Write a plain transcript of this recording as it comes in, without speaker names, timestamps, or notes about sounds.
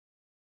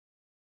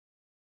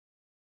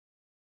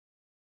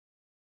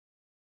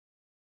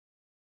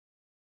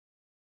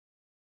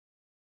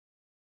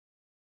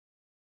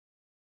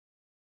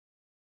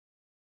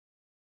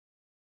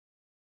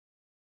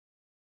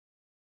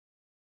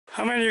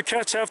How many you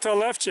catch after I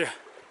left you?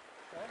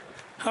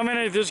 How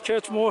many did you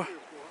catch more?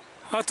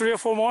 3 or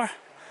 4 more?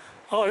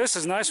 Oh, this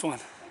is a nice one.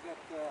 I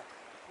got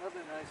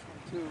another nice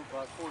one too,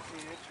 about 14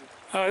 inches.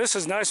 Oh, this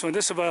is a nice one.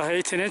 This is about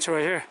 18 inch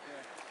right here. Yeah.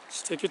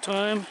 Just take your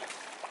time.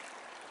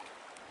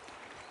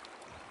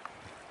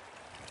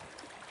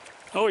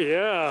 Oh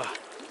yeah.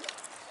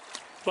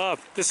 Bob,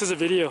 this is a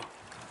video.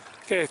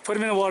 Okay, put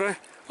him in the water.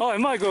 Oh, it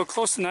might go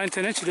close to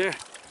 9-10 inches there.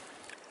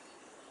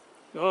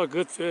 Oh,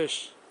 good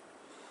fish.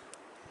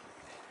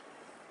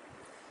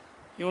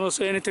 You want to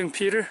say anything,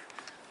 Peter?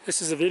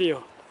 This is a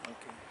video.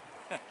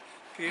 Okay.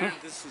 Peter,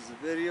 this is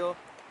a video.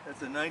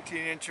 That's a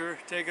 19-incher.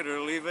 Take it or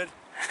leave it.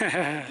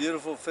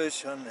 Beautiful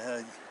fish on,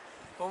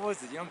 what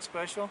was it, young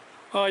special?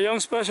 Oh, young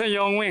special,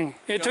 young wing.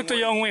 It took the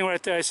young wing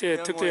right there. I see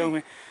it took the young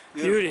wing.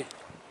 Beauty.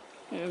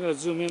 Yeah, I'm going to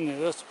zoom in there.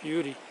 That's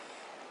beauty.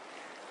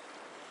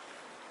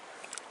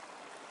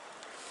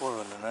 Boy,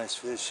 what a nice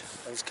fish.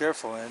 I was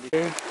careful, Andy.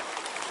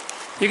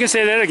 You can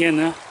say that again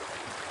now.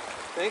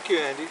 Thank you,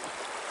 Andy.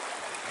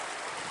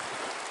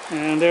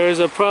 And there is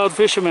a proud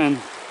fisherman.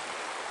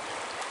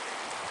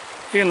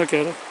 You can look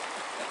at it.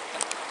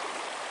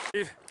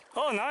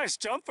 Oh, nice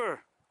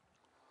jumper.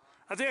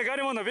 I think I got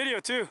him on the video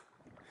too.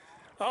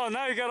 Oh,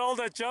 now you got all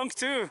that junk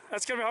too.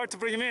 That's gonna be hard to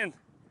bring him in.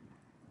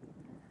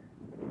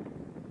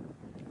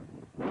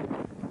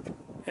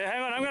 Hey,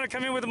 hang on, I'm gonna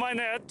come in with my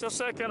net. Just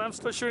a second, I'm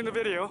still shooting the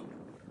video.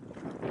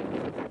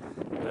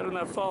 Better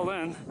not fall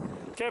in.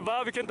 Okay,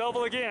 Bob, you can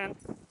double again.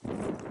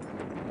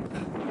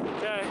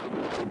 Okay.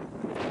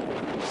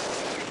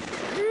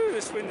 Whew,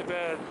 this wind is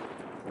bad.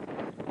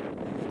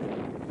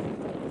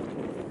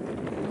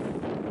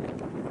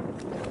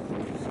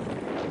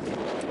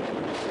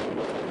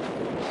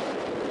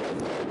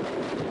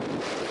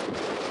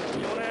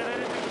 You want to add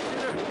anything,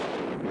 Peter?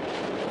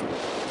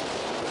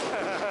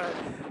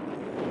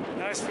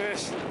 Nice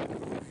fish.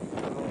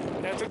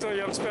 Yeah, I took the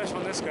young special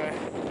on this guy.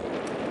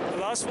 The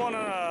last one,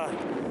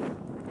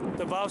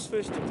 the Bob's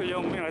fish took the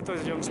young wing. I thought it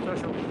was young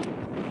special.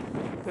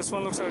 This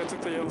one looks like it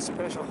took the young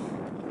special.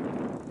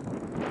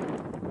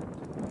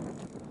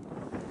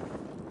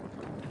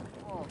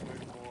 Oh,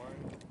 good boy.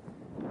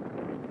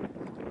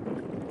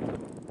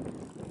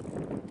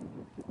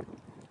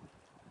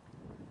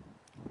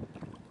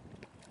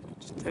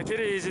 Just take it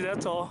easy,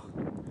 that's all.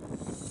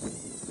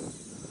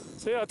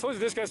 So yeah, I told you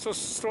this guy's so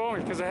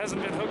strong because it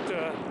hasn't been hooked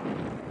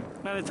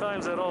many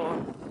times at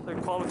all.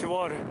 Like quality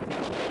water.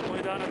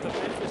 Way down at the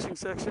bait fishing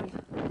section.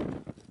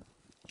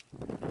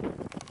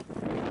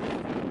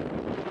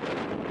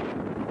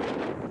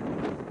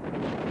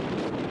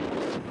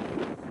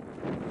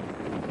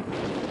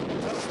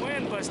 Tough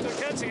wind, but still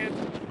catching it.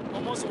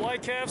 Almost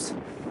white caps.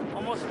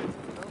 Almost.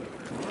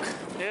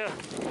 Yeah.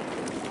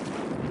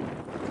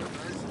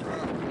 Nice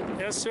drop.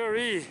 Yes,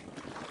 sirree.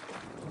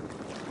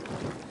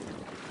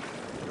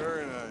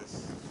 Very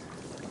nice.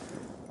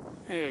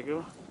 There you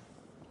go.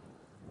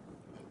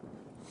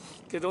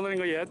 Okay, don't let him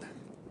go yet.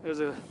 There's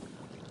a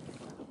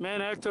main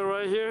actor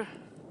right here.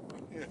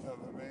 Yeah, the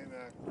main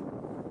actor.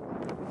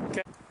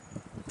 Okay.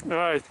 All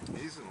right.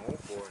 He's an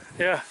old boy.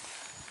 Yeah.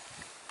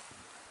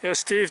 Yeah,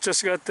 Steve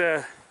just got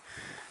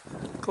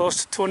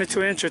close to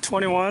 22 inch or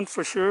 21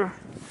 for sure.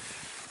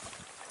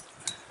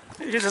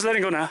 You can just let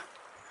him go now.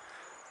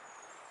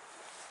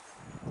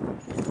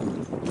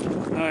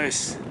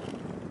 Nice.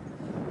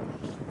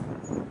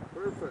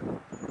 Perfect.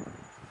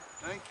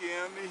 Thank you,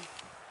 Andy.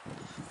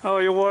 Oh,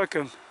 you're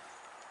welcome.